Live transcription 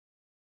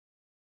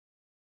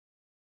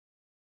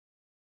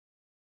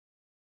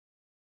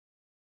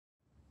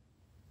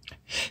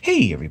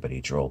Hey everybody,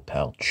 it's your old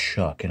pal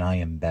Chuck, and I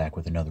am back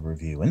with another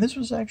review. And this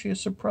was actually a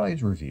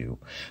surprise review,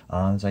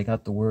 as I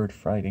got the word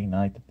Friday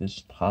night that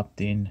this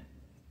popped in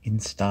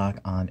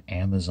stock on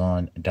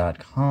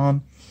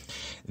Amazon.com.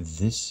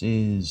 This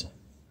is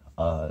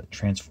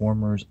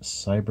Transformers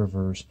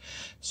Cyberverse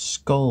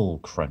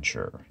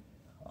Skullcruncher.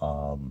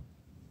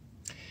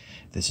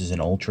 This is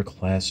an Ultra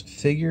Class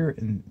figure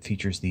and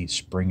features the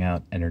Spring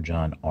Out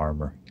Energon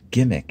armor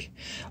gimmick.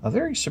 A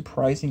very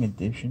surprising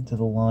addition to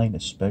the line,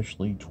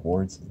 especially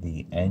towards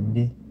the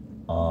end.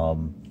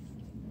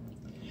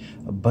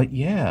 But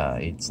yeah,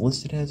 it's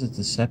listed as a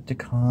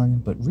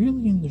Decepticon, but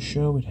really in the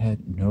show it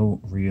had no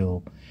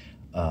real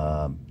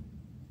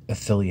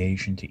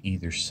affiliation to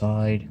either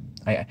side.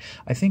 I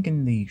think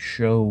in the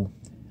show,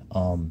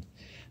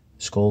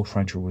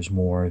 Skullcruncher was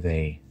more of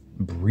a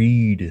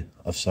breed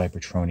of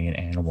Cybertronian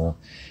animal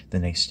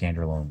than a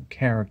standalone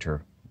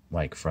character,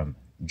 like from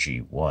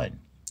G1.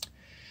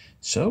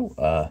 So,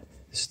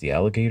 this is the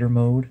alligator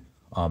mode.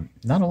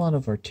 Not a lot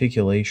of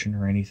articulation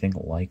or anything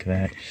like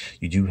that.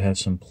 You do have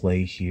some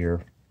play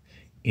here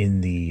in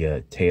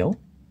the tail.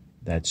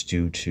 That's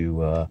due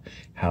to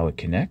how it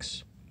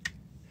connects.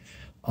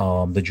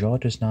 The jaw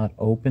does not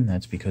open.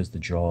 That's because the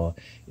jaw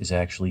is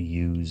actually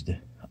used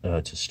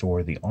to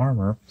store the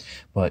armor.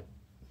 But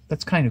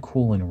that's kind of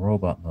cool in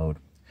robot mode,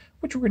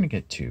 which we're going to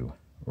get to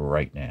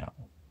right now.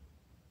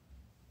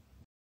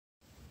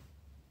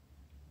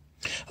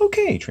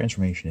 Okay,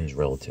 transformation is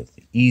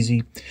relatively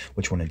easy.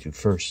 What you want to do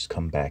first is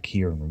come back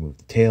here and remove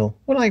the tail.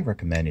 What I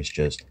recommend is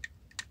just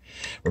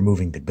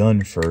removing the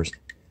gun first,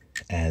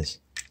 as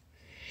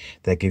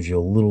that gives you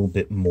a little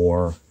bit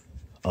more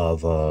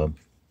of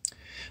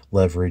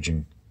leverage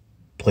and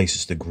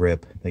places to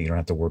grip that you don't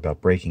have to worry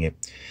about breaking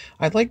it.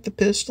 I like the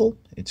pistol.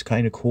 It's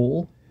kind of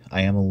cool.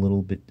 I am a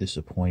little bit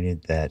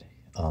disappointed that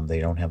they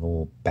don't have a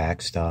little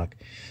backstock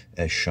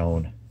as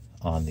shown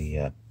on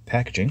the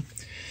packaging.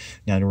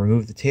 Now, to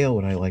remove the tail,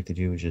 what I like to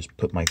do is just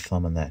put my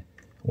thumb on that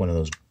one of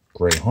those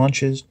gray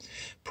haunches,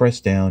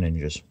 press down, and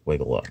just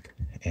wiggle up.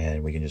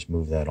 And we can just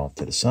move that off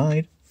to the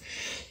side.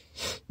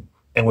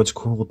 And what's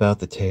cool about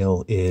the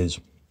tail is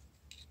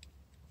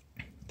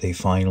they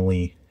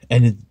finally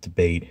ended the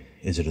debate.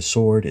 Is it a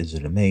sword? Is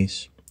it a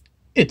mace?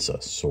 It's a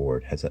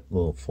sword. It has that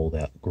little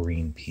fold-out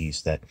green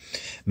piece that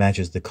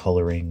matches the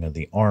coloring of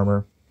the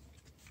armor.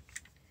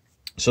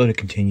 So to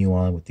continue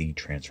on with the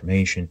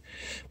transformation,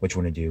 what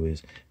you want to do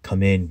is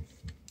come in,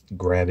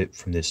 grab it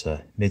from this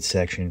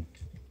midsection,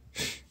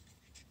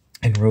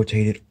 and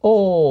rotate it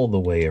all the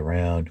way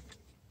around.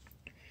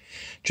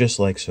 Just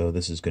like so.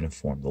 This is going to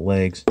form the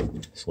legs.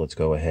 So let's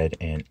go ahead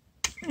and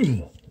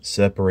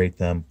separate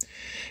them.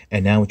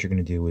 And now what you're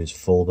going to do is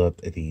fold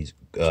up these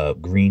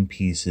green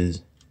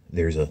pieces.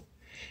 There's a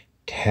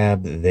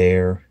tab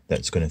there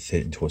that's going to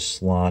fit into a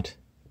slot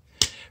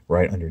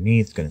right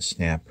underneath. It's going to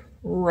snap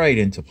right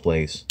into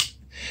place.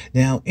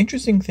 Now,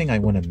 interesting thing I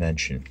want to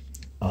mention,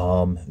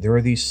 there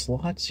are these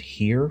slots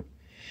here,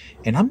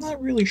 and I'm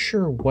not really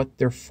sure what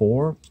they're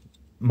for.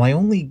 My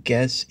only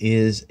guess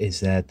is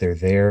that they're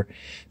there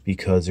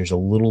because there's a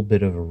little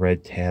bit of a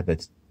red tab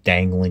that's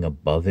dangling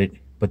above it,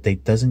 but they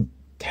doesn't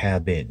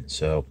tab in,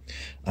 so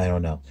I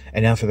don't know.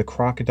 And now for the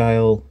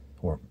crocodile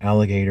or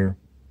alligator,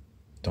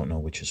 don't know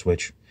which is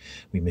which.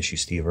 We miss you,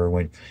 Steve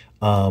Irwin.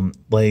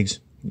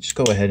 Legs, just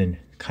go ahead and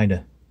kind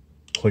of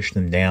push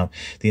them down.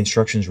 The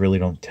instructions really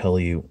don't tell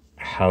you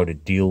how to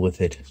deal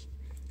with it.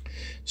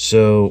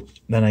 So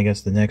then I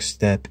guess the next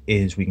step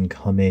is we can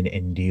come in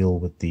and deal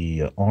with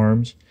the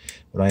arms.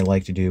 What I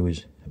like to do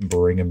is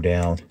bring them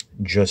down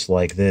just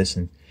like this.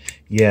 And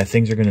yeah,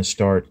 things are going to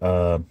start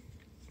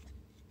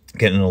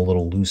getting a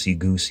little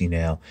loosey-goosey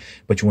now.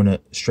 But you want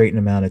to straighten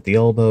them out at the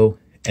elbow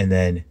and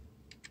then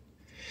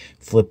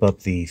flip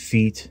up the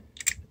feet.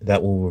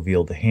 That will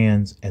reveal the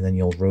hands, and then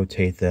you'll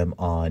rotate them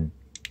on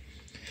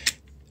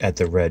at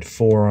the red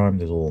forearm.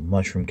 There's a little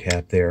mushroom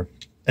cap there.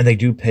 And they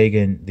do peg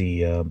in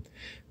the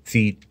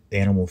feet, the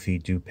animal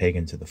feet do peg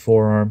into the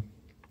forearm.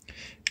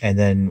 And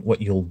then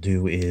what you'll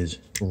do is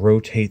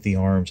rotate the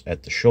arms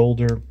at the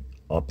shoulder,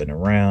 up and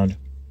around,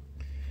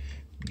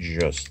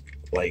 just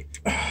like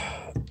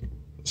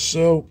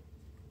so.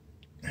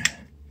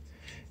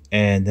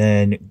 And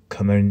then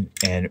come in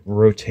and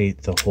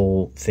rotate the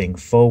whole thing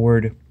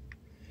forward.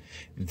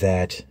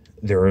 That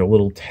there are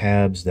little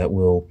tabs that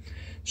will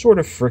sort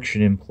of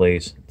friction in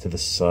place to the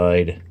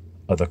side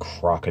of the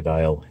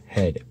crocodile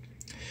head.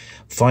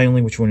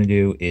 Finally, what you want to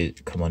do is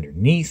come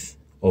underneath,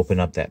 open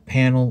up that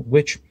panel,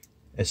 which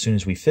as soon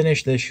as we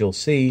finish this, you'll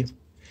see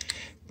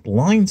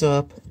lines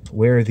up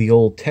where the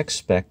old tech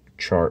spec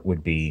chart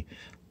would be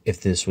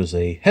if this was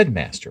a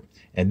headmaster.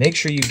 And make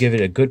sure you give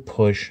it a good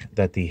push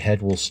that the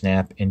head will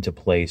snap into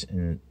place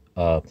in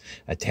a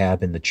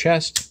tab in the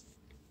chest.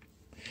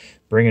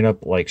 Bring it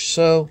up like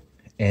so,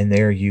 and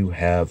there you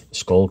have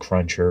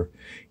Skullcruncher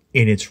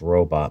in its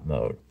robot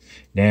mode.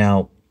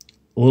 Now,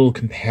 a little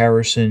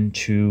comparison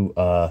to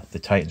the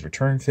Titans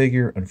Return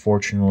figure.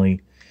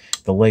 Unfortunately,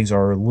 the legs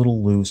are a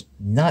little loose.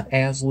 Not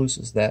as loose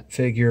as that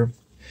figure,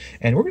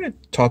 And we're going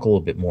to talk a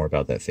little bit more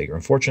about that figure.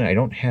 Unfortunately, I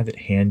don't have it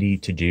handy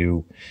to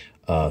do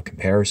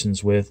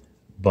comparisons with,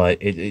 but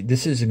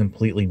this is a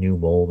completely new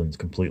mold and it's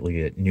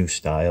completely a new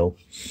style.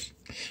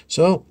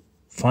 So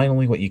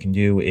finally what you can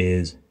do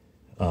is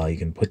you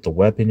can put the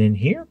weapon in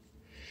here.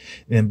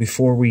 And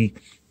before we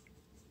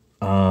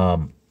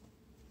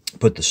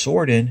put the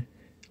sword in,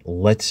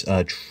 let's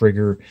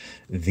trigger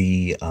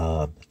the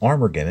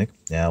armor gimmick.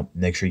 Now,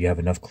 make sure you have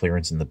enough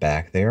clearance in the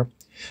back there.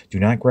 Do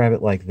not grab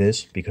it like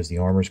this because the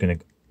armor is going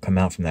to come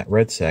out from that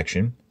red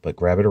section, but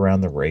grab it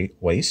around the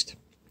waist.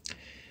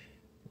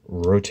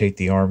 Rotate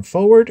the arm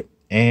forward,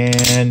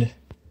 and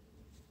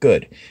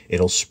good.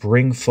 It'll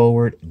spring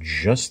forward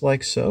just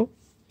like so.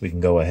 We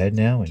can go ahead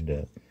now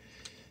and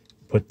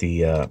put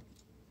the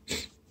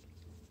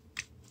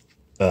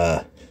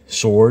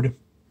sword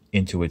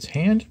into its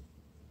hand.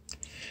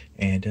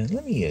 And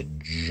let me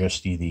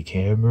adjust the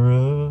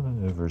camera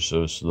ever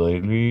so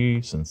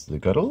slightly, since they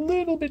got a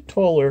little bit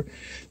taller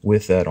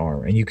with that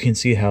armor. And you can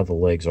see how the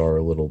legs are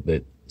a little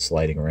bit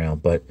sliding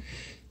around. But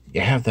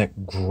you have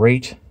that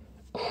great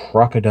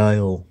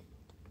crocodile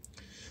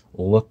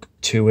look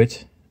to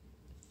it.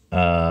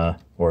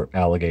 Or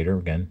alligator,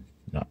 again,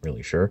 not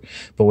really sure.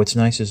 But what's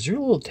nice is there's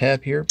a little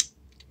tab here.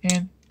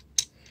 And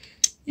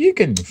you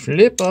can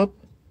flip up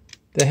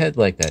the head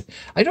like that.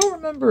 I don't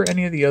remember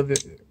any of the other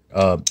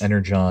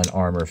Energon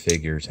armor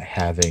figures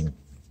having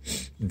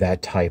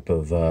that type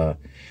of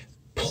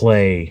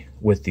play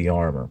with the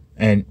armor.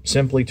 And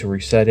simply to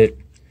reset it,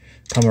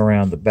 come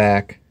around the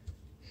back,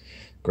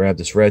 grab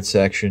this red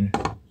section,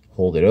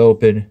 hold it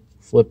open,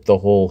 flip the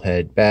whole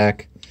head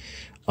back.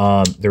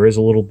 There is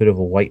a little bit of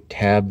a white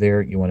tab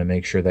there. You want to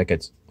make sure that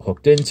gets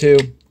hooked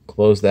into.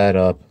 Close that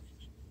up.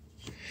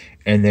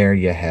 And there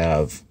you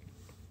have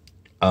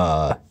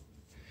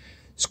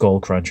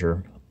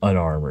Skullcruncher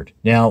unarmored.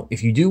 Now,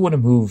 if you do want to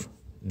move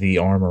the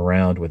arm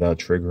around without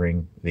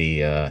triggering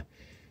the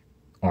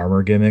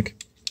armor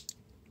gimmick,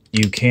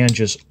 you can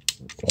just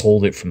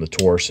hold it from the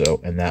torso,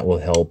 and that will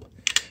help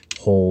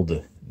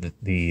hold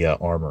the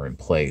armor in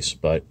place.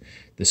 But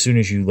as soon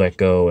as you let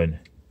go, and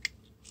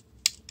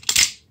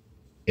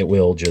it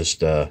will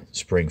just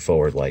spring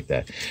forward like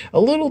that. A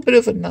little bit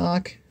of a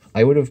knock.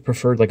 I would have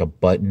preferred like a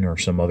button or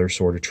some other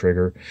sort of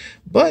trigger,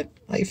 but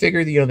I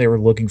figured, you know, they were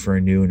looking for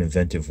new and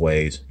inventive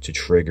ways to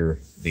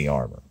trigger the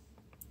armor.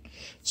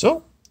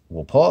 So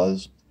we'll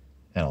pause,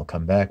 and I'll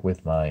come back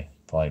with my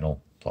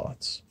final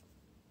thoughts.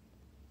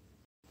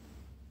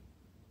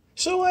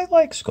 So I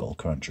like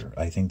Skullcruncher.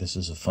 I think this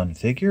is a fun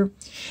figure.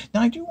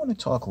 Now I do want to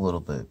talk a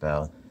little bit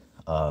about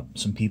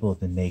some people have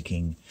been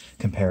making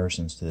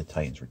comparisons to the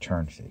Titans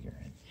Return figure.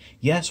 And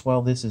yes,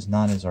 while this is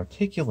not as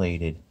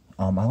articulated,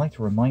 I like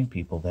to remind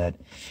people that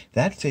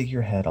that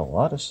figure had a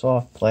lot of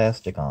soft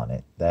plastic on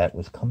it that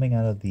was coming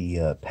out of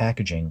the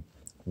packaging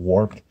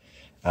warped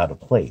out of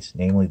place,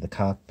 namely the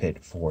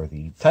cockpit for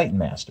the Titan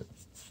Master.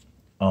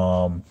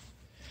 And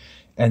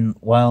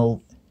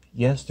while,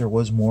 yes, there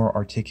was more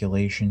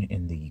articulation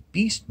in the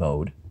Beast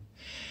mode,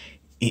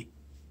 it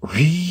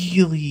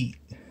really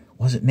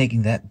wasn't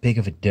making that big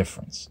of a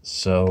difference.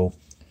 So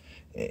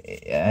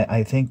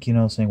I think, you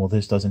know, saying, well,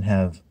 this doesn't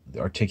have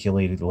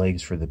articulated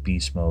legs for the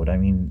Beast mode, I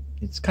mean,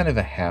 it's kind of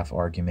a half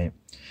argument.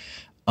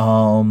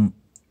 You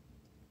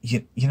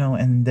know,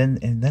 and then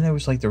it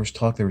was like there was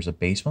talk there was a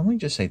base mode. Let me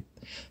just say,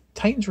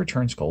 Titans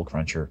Return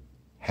Skullcruncher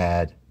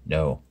had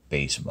no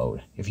base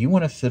mode. If you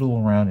want to fiddle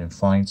around and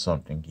find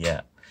something,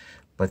 yeah,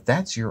 but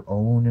that's your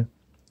own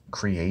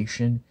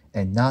creation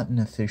and not an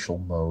official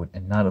mode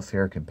and not a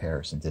fair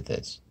comparison to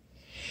this.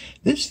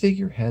 This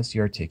figure has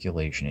the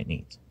articulation it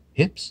needs: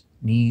 hips,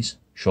 knees,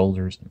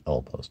 shoulders, and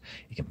elbows.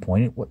 You can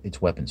point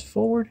its weapons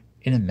forward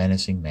in a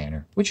menacing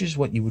manner, which is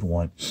what you would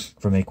want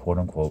from a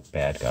quote-unquote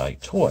bad guy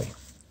toy.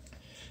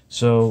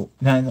 So,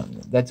 now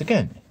that's,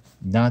 again,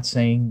 not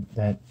saying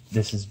that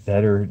this is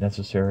better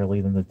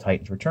necessarily than the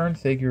Titans Return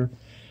figure,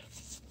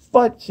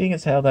 but seeing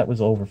as how that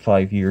was over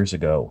 5 years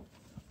ago,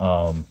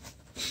 it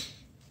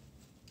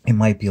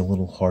might be a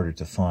little harder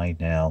to find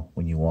now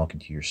when you walk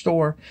into your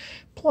store.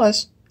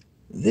 Plus,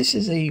 this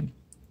is a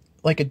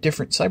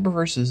different,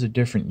 Cyberverse is a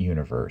different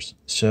universe.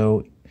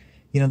 So,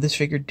 you know, this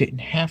figure didn't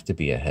have to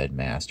be a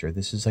headmaster.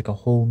 This is like a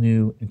whole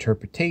new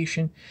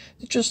interpretation.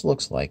 It just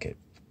looks like it.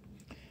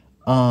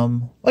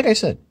 Like I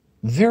said,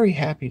 very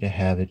happy to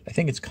have it. I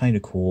think it's kind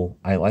of cool.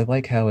 I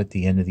like how at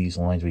the end of these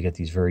lines we get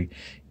these very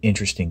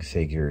interesting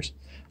figures.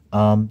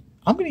 I'm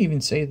going to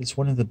even say that's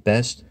one of the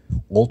best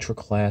ultra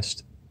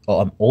class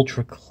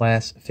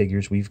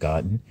figures we've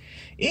gotten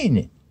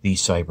in the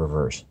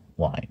Cyberverse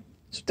line.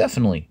 So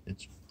definitely,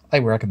 I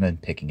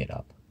recommend picking it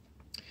up.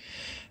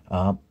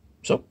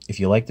 So if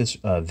you like this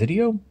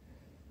video,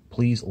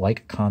 please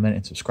like, comment,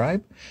 and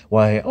subscribe.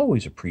 Well, I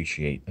always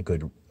appreciate a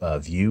good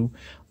view.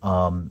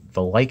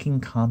 The liking,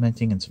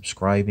 commenting, and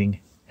subscribing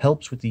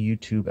helps with the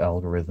YouTube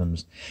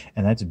algorithms,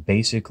 and that's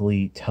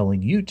basically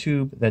telling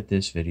YouTube that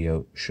this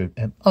video should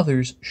and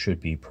others should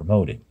be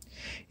promoted.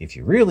 If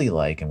you really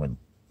like and would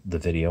the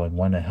video and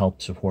want to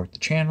help support the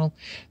channel,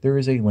 there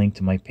is a link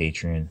to my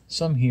Patreon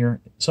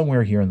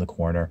somewhere here in the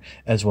corner,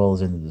 as well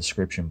as in the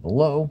description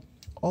below.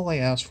 All I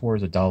ask for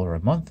is $1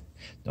 a month.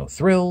 No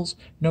thrills,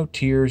 no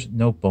tiers,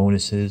 no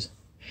bonuses.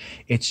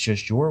 It's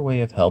just your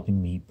way of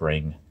helping me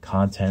bring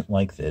content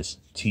like this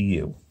to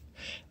you.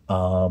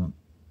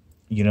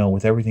 You know,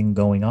 with everything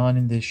going on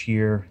in this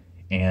year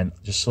and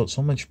just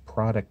so much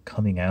product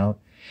coming out,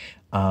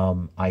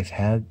 I've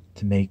had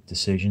to make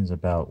decisions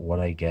about what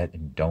I get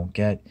and don't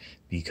get,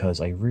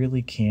 because I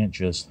really can't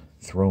just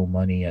throw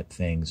money at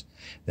things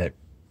that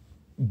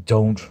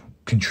don't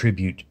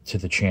contribute to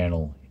the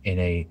channel in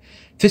a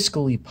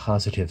fiscally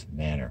positive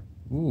manner.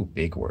 Ooh,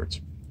 big words.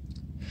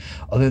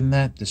 Other than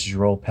that, this is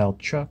your old pal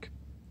Chuck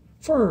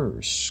for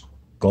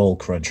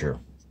Skullcruncher.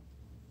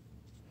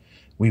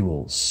 We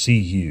will see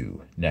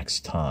you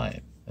next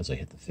time, as I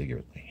hit the figure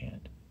with my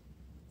hand.